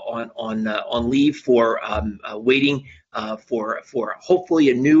for waiting for hopefully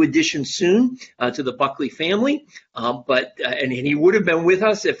a new addition soon to the Buckley family. And he would have been with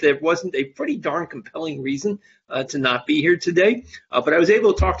us if there wasn't a pretty darn compelling reason to not be here today. But I was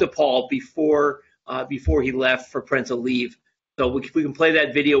able to talk to Paul before he left for parental leave. So if we can play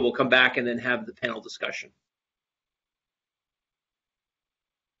that video, we'll come back and then have the panel discussion.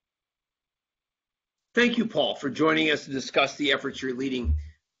 Thank you, Paul, for joining us to discuss the efforts you're leading.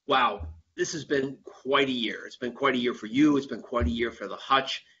 Wow, this has been quite a year. It's been quite a year for you. It's been quite a year for the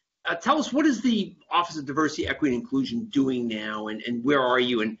Hutch. Tell us, what is the Office of Diversity, Equity, and Inclusion doing now, and where are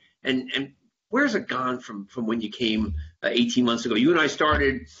you, and where's it gone from when you came 18 months ago? You and I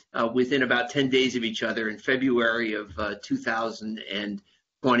started within about 10 days of each other in February of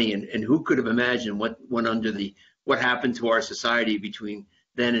 2020, and who could have imagined what happened to our society between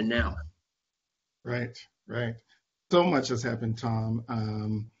then and now? Right. So much has happened, Tom.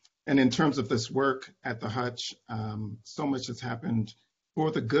 And in terms of this work at the Hutch, so much has happened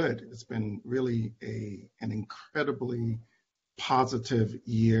for the good. It's been really an incredibly positive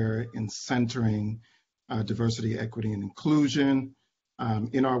year in centering diversity, equity, and inclusion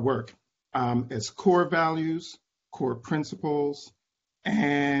in our work as core values, core principles,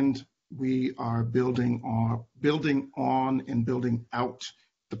 and we are building on and building out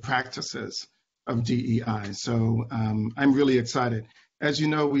the practices of DEI. So I'm really excited. As you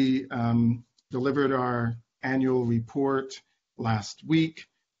know, we delivered our annual report last week,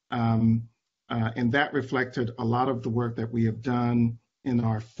 and that reflected a lot of the work that we have done in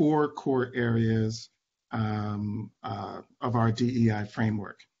our 4 core areas of our DEI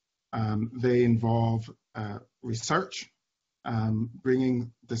framework. They involve research,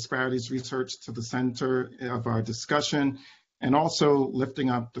 bringing disparities research to the center of our discussion, and also lifting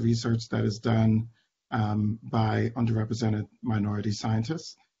up the research that is done by underrepresented minority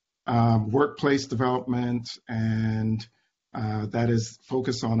scientists. Workplace development, and that is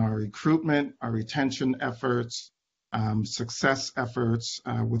focused on our recruitment, our retention efforts, success efforts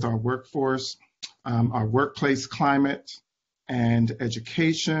with our workforce, our workplace climate and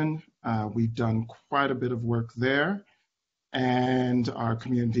education. We've done quite a bit of work there, and our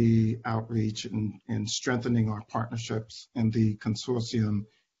community outreach and strengthening our partnerships in the consortium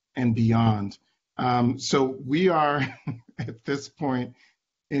and beyond. So we are at this point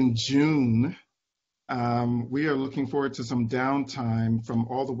in June. We are looking forward to some downtime from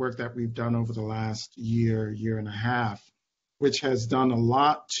all the work that we've done over the last year and a half, which has done a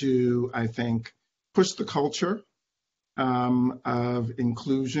lot to, I think, push the culture of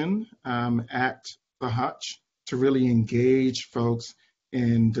inclusion at the Hutch, to really engage folks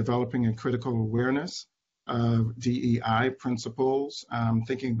in developing a critical awareness of DEI principles,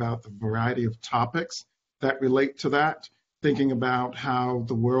 thinking about the variety of topics that relate to that, thinking about how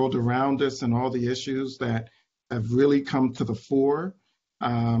the world around us and all the issues that have really come to the fore,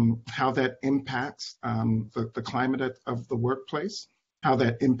 how that impacts the climate of the workplace, how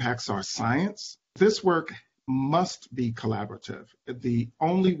that impacts our science. This work must be collaborative. The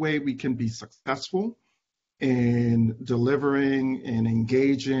only way we can be successful in delivering and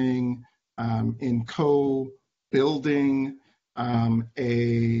engaging in co-building an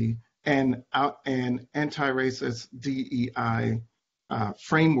anti-racist DEI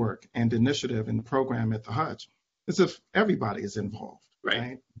framework and initiative and program at the Hutch is if everybody is involved.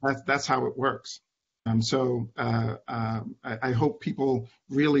 Right? That's how it works. So I hope people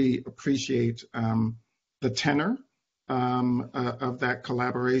really appreciate the tenor of that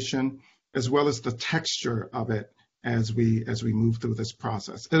collaboration, as well as the texture of it as we move through this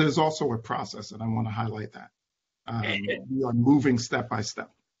process. It is also a process, and I want to highlight that. We are moving step by step.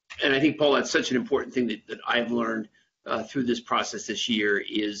 And I think, Paul, that's such an important thing that I've learned through this process this year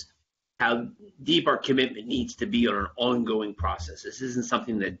is how deep our commitment needs to be on an ongoing process. This isn't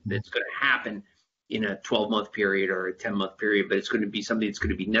something that's going to happen in a 12-month period or a 10-month period, but it's going to be something that's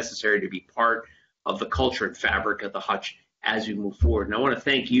going to be necessary to be part of the culture and fabric of the Hutch as we move forward. And I want to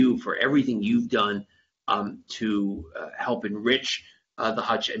thank you for everything you've done to help enrich the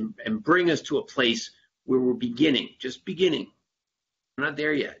Hutch and bring us to a place where we're just beginning. We're not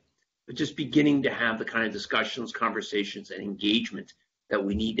there yet, but just beginning to have the kind of discussions, conversations, and engagement that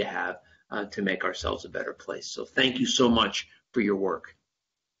we need to have to make ourselves a better place. So thank you so much for your work.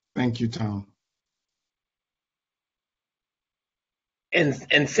 Thank you, Tom. And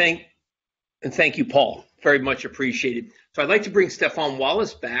thank you, Paul. Very much appreciated. So I'd like to bring Stefan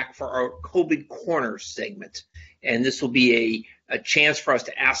Wallace back for our COVID Corner segment. And this will be a chance for us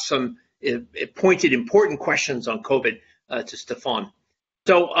to ask some pointed, important questions on COVID to Stefan.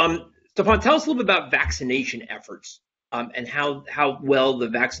 So Stefan, tell us a little bit about vaccination efforts and how well the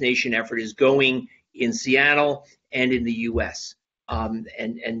vaccination effort is going in Seattle and in the U.S.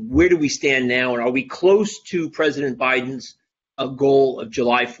 And where do we stand now? And are we close to President Biden's goal of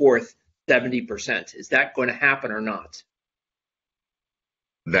July 4th, 70%? Is that going to happen or not?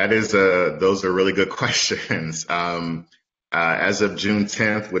 Those are really good questions. As of June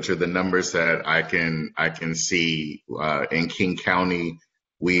 10th, which are the numbers that I can see in King County,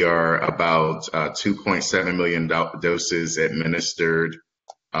 we are about 2.7 million doses administered.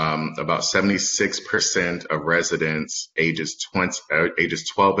 About 76% of residents ages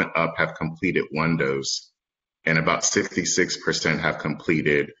 12 and up have completed one dose, and about 66% have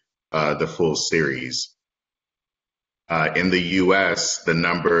completed the full series. In the U.S., the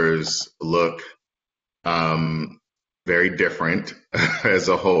numbers look very different as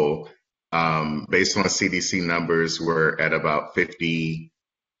a whole. Based on CDC numbers, we're at about 52%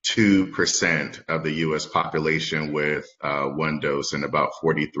 of the U.S. population with one dose and about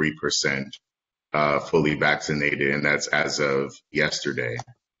 43% fully vaccinated, and that's as of yesterday.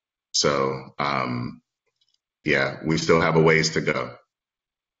 So, yeah, we still have a ways to go.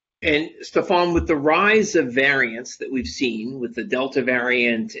 And Stefan, with the rise of variants that we've seen with the Delta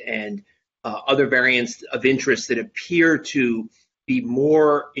variant and other variants of interest that appear to be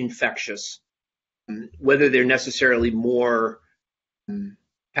more infectious, whether they're necessarily more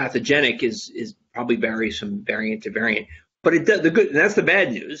pathogenic is probably varies from variant to variant. But that's the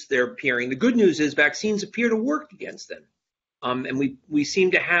bad news. They're appearing. The good news is vaccines appear to work against them, and we seem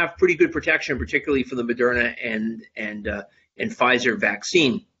to have pretty good protection, particularly for the Moderna and Pfizer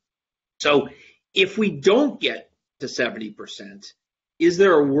vaccine. So if we don't get to 70%, is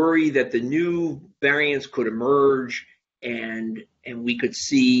there a worry that the new variants could emerge and we could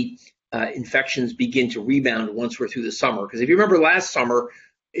see infections begin to rebound once we're through the summer. Because if you remember last summer,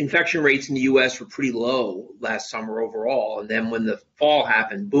 infection rates in the U.S. were pretty low last summer overall, and then when the fall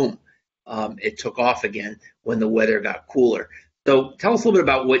happened, boom, it took off again when the weather got cooler. So tell us a little bit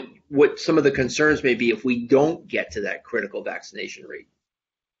about what some of the concerns may be if we don't get to that critical vaccination rate.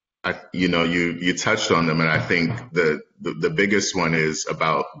 You touched on them, and I think the biggest one is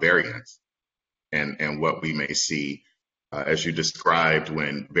about variants and what we may see, as you described,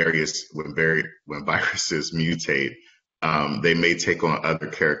 when viruses mutate, they may take on other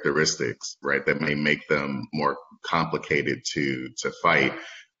characteristics, right, that may make them more complicated to fight.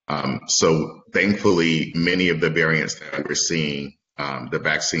 So thankfully, many of the variants that we're seeing, the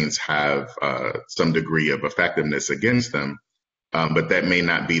vaccines have some degree of effectiveness against them, but that may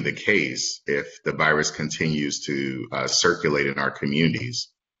not be the case if the virus continues to circulate in our communities.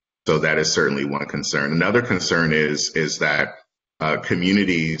 So that is certainly one concern. Another concern is that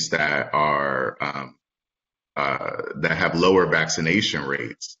communities that are that have lower vaccination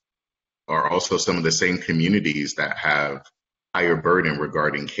rates are also some of the same communities that have higher burden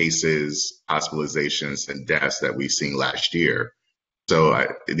regarding cases, hospitalizations, and deaths that we've seen last year. So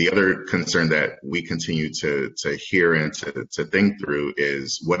the other concern that we continue to hear and to think through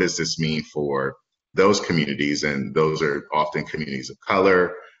is, what does this mean for those communities? And those are often communities of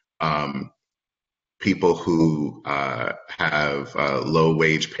color, people who have low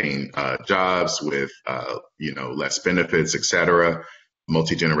wage paying jobs with less benefits, et cetera,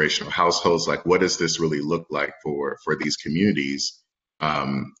 multi-generational households. Like, what does this really look like for these communities?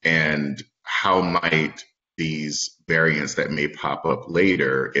 And how might these variants that may pop up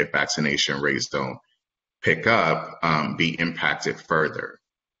later, if vaccination rates don't pick up, be impacted further?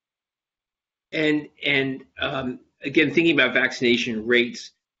 And again, thinking about vaccination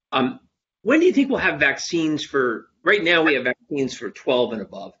rates, when do you think we'll have vaccines for, right now we have vaccines for 12 and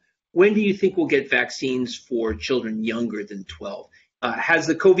above. When do you think we'll get vaccines for children younger than 12? Has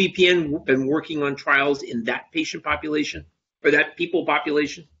the CoVPN been working on trials in that patient population or that people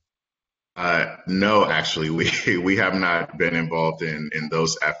population? No, actually, we have not been involved in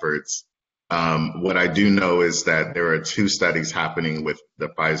those efforts. What I do know is that there are 2 studies happening with the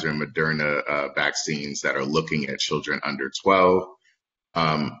Pfizer and Moderna vaccines that are looking at children under 12.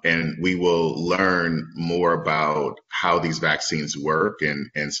 And we will learn more about how these vaccines work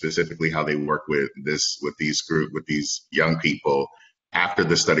and specifically how they work with these young people after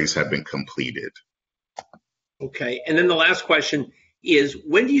the studies have been completed. Okay. And then the last question is,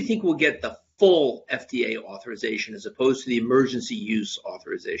 when do you think we'll get the full FDA authorization as opposed to the emergency use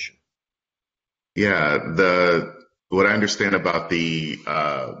authorization? Yeah, what I understand about the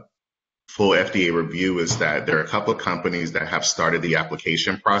full FDA review is that there are a couple of companies that have started the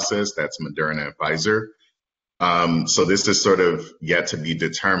application process. That's Moderna and Pfizer. So this is sort of yet to be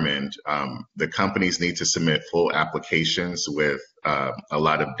determined. The companies need to submit full applications with a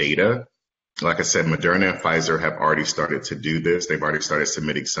lot of data. Like I said, Moderna and Pfizer have already started to do this. They've already started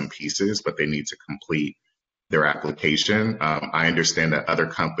submitting some pieces, but they need to complete their application. I understand that other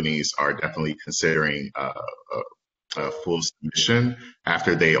companies are definitely considering a full submission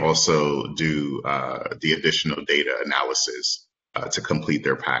after they also do the additional data analysis to complete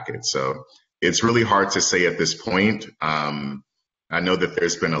their packet. So it's really hard to say at this point. I know that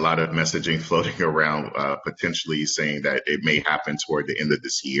there's been a lot of messaging floating around potentially saying that it may happen toward the end of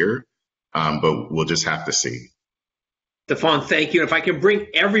this year, but we'll just have to see. Stefan, thank you. If I can bring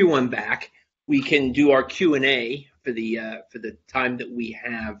everyone back, we can do our Q&A for the time that we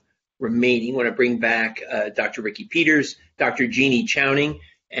have remaining. I want to bring back Dr. Ricky Peters, Dr. Jeannie Chowning,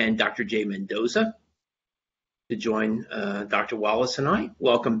 and Dr. Jay Mendoza to join Dr. Wallace and I.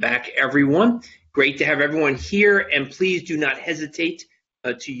 Welcome back, everyone. Great to have everyone here, and please do not hesitate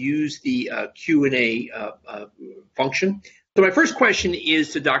to use the Q&A function. So my first question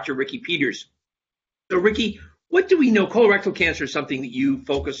is to Dr. Ricky Peters. So Ricky, what do we know? Colorectal cancer is something that you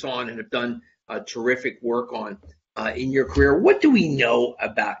focus on and have done terrific work on in your career. What do we know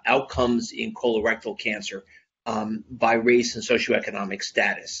about outcomes in colorectal cancer by race and socioeconomic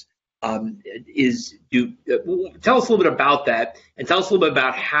status? Tell us a little bit about that, and tell us a little bit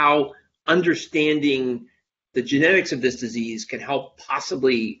about how understanding the genetics of this disease can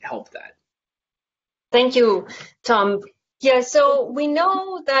possibly help that. Thank you, Tom. Yeah, so we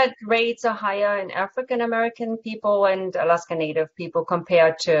know that rates are higher in African American people and Alaska Native people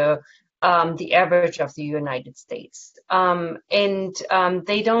compared to the average of the United States. They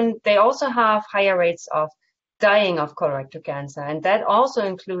also have higher rates of dying of colorectal cancer, and that also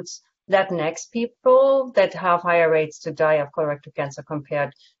includes Latinx people that have higher rates to die of colorectal cancer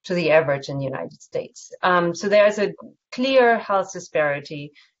compared to the average in the United States. So there's a clear health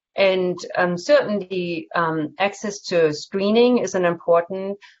disparity. And certainly access to screening is an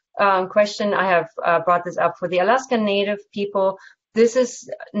important question. I have brought this up for the Alaska Native people. This is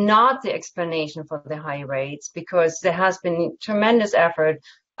not the explanation for the high rates, because there has been tremendous effort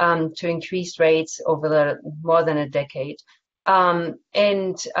to increase rates over more than a decade.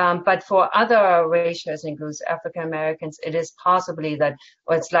 But for other racial and groups, African Americans, it is possibly that,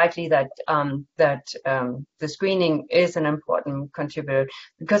 or it's likely that the screening is an important contributor.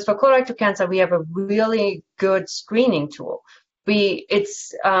 Because for colorectal cancer, we have a really good screening tool. We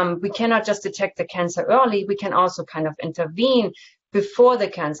cannot just detect the cancer early. We can also kind of intervene before the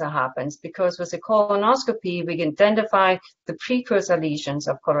cancer happens, because with a colonoscopy, we can identify the precursor lesions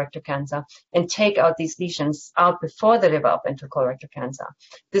of colorectal cancer and take out these lesions out before they develop into colorectal cancer.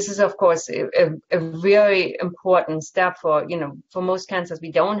 This is, of course, a very important step for most cancers.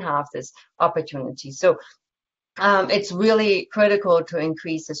 We don't have this opportunity. So it's really critical to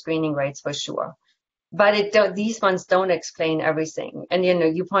increase the screening rates for sure. But these ones don't explain everything. And,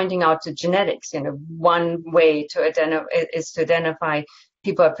 you're pointing out to genetics. One way to identify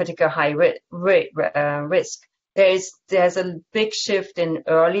people at particular high risk. There's a big shift in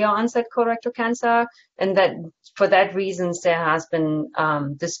earlier onset colorectal cancer, and that for that reason there has been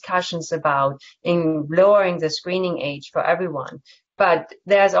discussions about lowering the screening age for everyone. But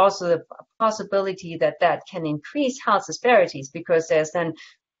there's also the possibility that can increase health disparities, because there's then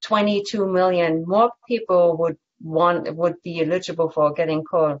 22 million more people would be eligible for getting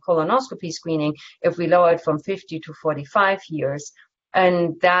colonoscopy screening if we lower it from 50 to 45 years.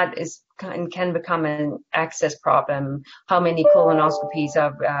 And that can become an access problem, how many colonoscopies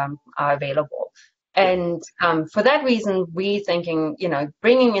are available. And for that reason, we thinking,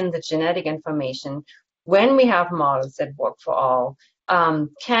 bringing in the genetic information when we have models that work for all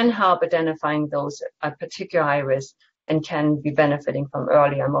can help identifying those at particular high risk and can be benefiting from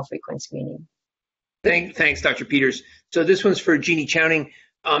earlier, more frequent screening. Thanks, Dr. Peters. So this one's for Jeannie Chowning.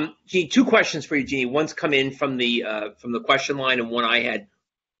 Jeannie, two questions for you, Jeannie. One's come in from the question line, and one I had.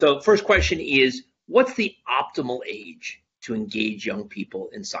 So first question is, what's the optimal age to engage young people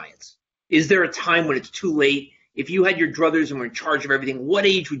in science? Is there a time when it's too late? If you had your druthers and were in charge of everything, what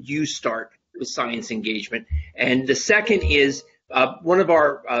age would you start with science engagement? And the second is, one of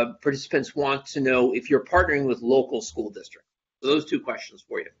our participants wants to know if you're partnering with local school districts. So those two questions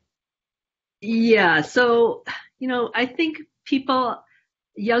for you. Yeah, so, I think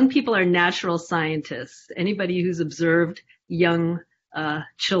young people are natural scientists. Anybody who's observed young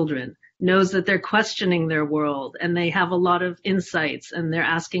children knows that they're questioning their world, and they have a lot of insights, and they're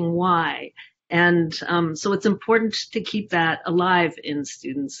asking why. And so it's important to keep that alive in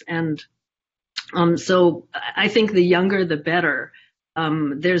students. And so I think the younger, the better.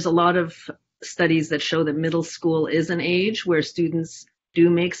 There's a lot of studies that show that middle school is an age where students do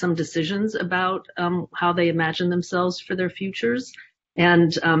make some decisions about how they imagine themselves for their futures.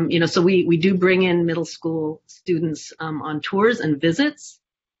 And, so we do bring in middle school students on tours and visits.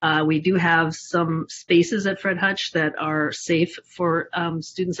 We do have some spaces at Fred Hutch that are safe for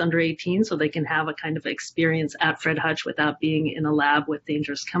students under 18, so they can have a kind of experience at Fred Hutch without being in a lab with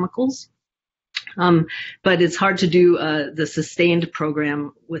dangerous chemicals. But it's hard to do the sustained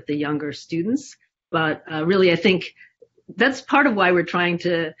program with the younger students. But really, I think that's part of why we're trying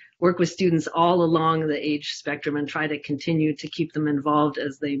to work with students all along the age spectrum and try to continue to keep them involved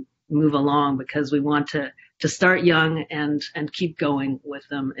as they move along, because we want to start young and keep going with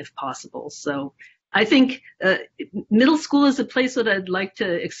them if possible. So I think middle school is a place that I'd like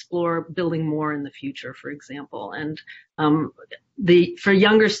to explore building more in the future, for example. And for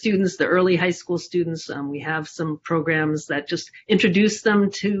younger students, the early high school students, we have some programs that just introduce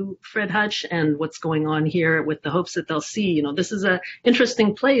them to Fred Hutch and what's going on here, with the hopes that they'll see, this is an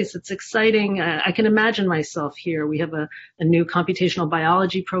interesting place. It's exciting. I can imagine myself here. We have a new computational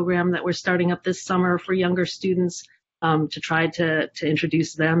biology program that we're starting up this summer for younger students. To try to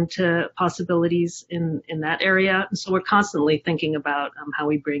introduce them to possibilities in that area. So we're constantly thinking about how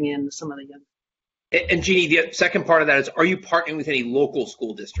we bring in some of the young. And Jeannie, the second part of that is, are you partnering with any local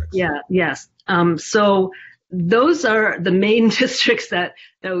school districts? Yes. So those are the main districts that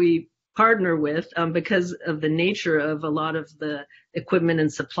we partner with because of the nature of a lot of the equipment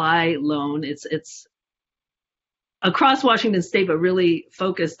and supply loan. It's across Washington State, but really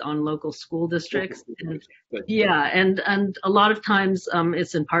focused on local school districts. And, yeah, and a lot of times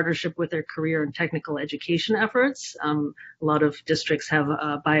it's in partnership with their career and technical education efforts. A lot of districts have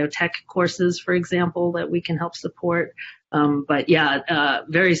biotech courses, for example, that we can help support. But yeah,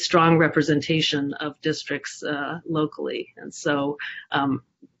 very strong representation of districts locally. And so,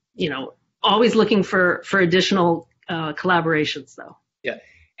 you know, always looking for additional collaborations, though. Yeah.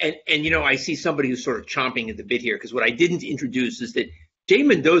 And you know, I see somebody who's sort of chomping at the bit here, because what I didn't introduce is that Jay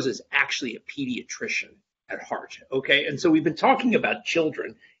Mendoza is actually a pediatrician at heart, okay? And so we've been talking about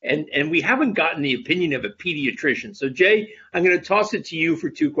children, and we haven't gotten the opinion of a pediatrician. So Jay, I'm going to toss it to you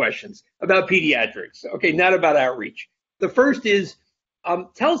for 2 questions about pediatrics, okay, not about outreach. The first is,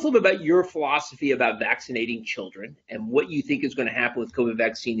 tell us a little bit about your philosophy about vaccinating children and what you think is going to happen with COVID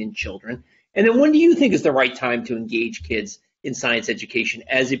vaccine in children. And then when do you think is the right time to engage kids in science education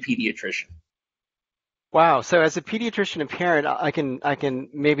as a pediatrician? Wow. So as a pediatrician and parent, I can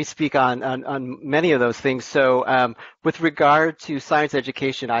maybe speak on many of those things. So with regard to science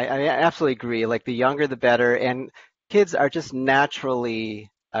education, I absolutely agree. Like, the younger the better, and kids are just naturally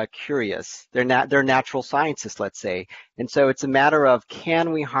curious. They're natural scientists, let's say. And so it's a matter of,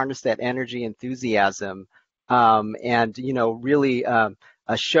 can we harness that energy, enthusiasm, and, you know, really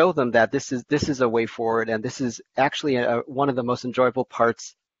show them that this is a way forward, and this is actually one of the most enjoyable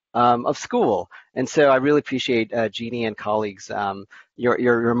parts of school. And so I really appreciate Jeannie and colleagues,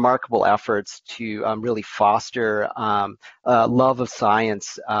 your remarkable efforts to really foster love of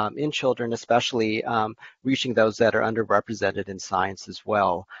science in children, especially reaching those that are underrepresented in science as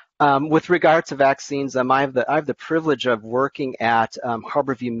well. With regard to vaccines, I have the privilege of working at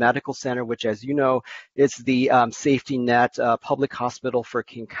Harborview Medical Center, which, as you know, is the safety net public hospital for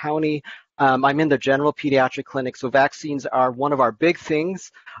King County. I'm in the general pediatric clinic, so vaccines are one of our big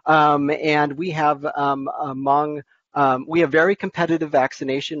things, and we have very competitive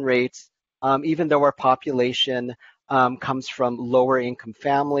vaccination rates, even though our population comes from lower income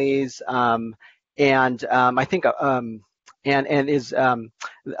families, and I think.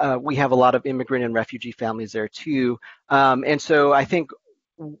 We have a lot of immigrant and refugee families there too, and so I think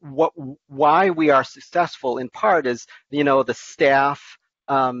why we are successful in part is, you know, the staff,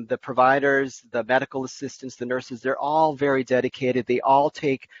 the providers, the medical assistants, the nurses, they're all very dedicated. They all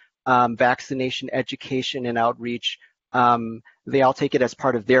take vaccination education and outreach. They all take it as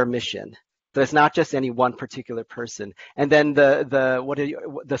part of their mission. So it's not just any one particular person. And then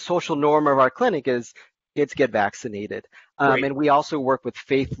the social norm of our clinic is kids get vaccinated. Right. And we also work with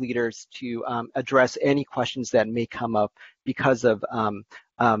faith leaders to address any questions that may come up because of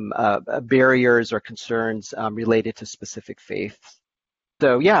barriers or concerns related to specific faiths.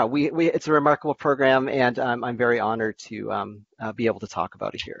 So yeah, it's a remarkable program, and I'm very honored to be able to talk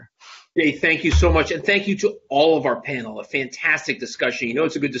about it here. Jay, thank you so much, and thank you to all of our panel. A fantastic discussion. You know,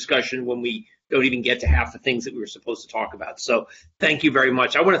 it's a good discussion when we don't even get to half the things that we were supposed to talk about. So thank you very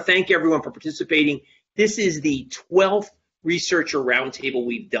much. I want to thank everyone for participating. This is the 12th researcher roundtable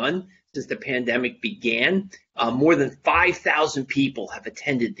we've done since the pandemic began. More than 5,000 people have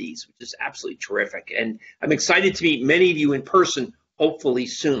attended these, which is absolutely terrific. And I'm excited to meet many of you in person, hopefully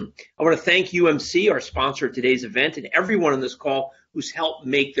soon. I want to thank UMC, our sponsor of today's event, and everyone on this call who's helped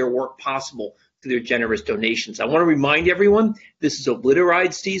make their work possible through their generous donations. I want to remind everyone, this is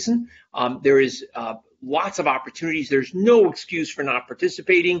Obliteride season. There is lots of opportunities. There's no excuse for not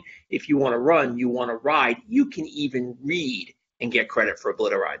participating. If you want to run, you want to ride, you can even read and get credit for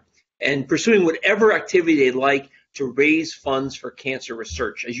Obliteride. And pursuing whatever activity they'd like to raise funds for cancer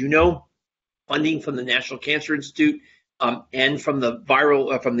research. As you know, funding from the National Cancer Institute and from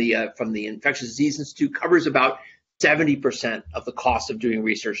the Infectious Disease Institute covers about 70% of the cost of doing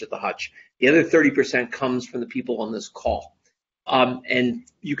research at the Hutch. The other 30% comes from the people on this call. And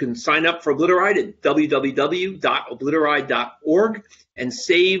you can sign up for Obliteride at www.obliteride.org and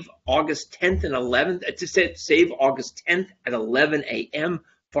save August 10th and 11th. Save August 10th at 11 a.m.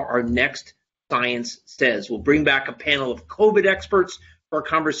 for our next Science Says. We'll bring back a panel of COVID experts for a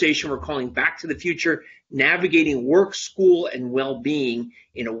conversation we're calling Back to the Future, Navigating Work, School, and Well-Being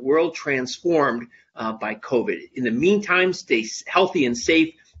in a World Transformed by COVID. In the meantime, stay healthy and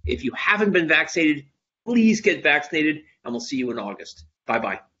safe. If you haven't been vaccinated, please get vaccinated, and we'll see you in August.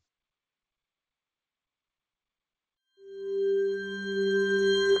 Bye-bye.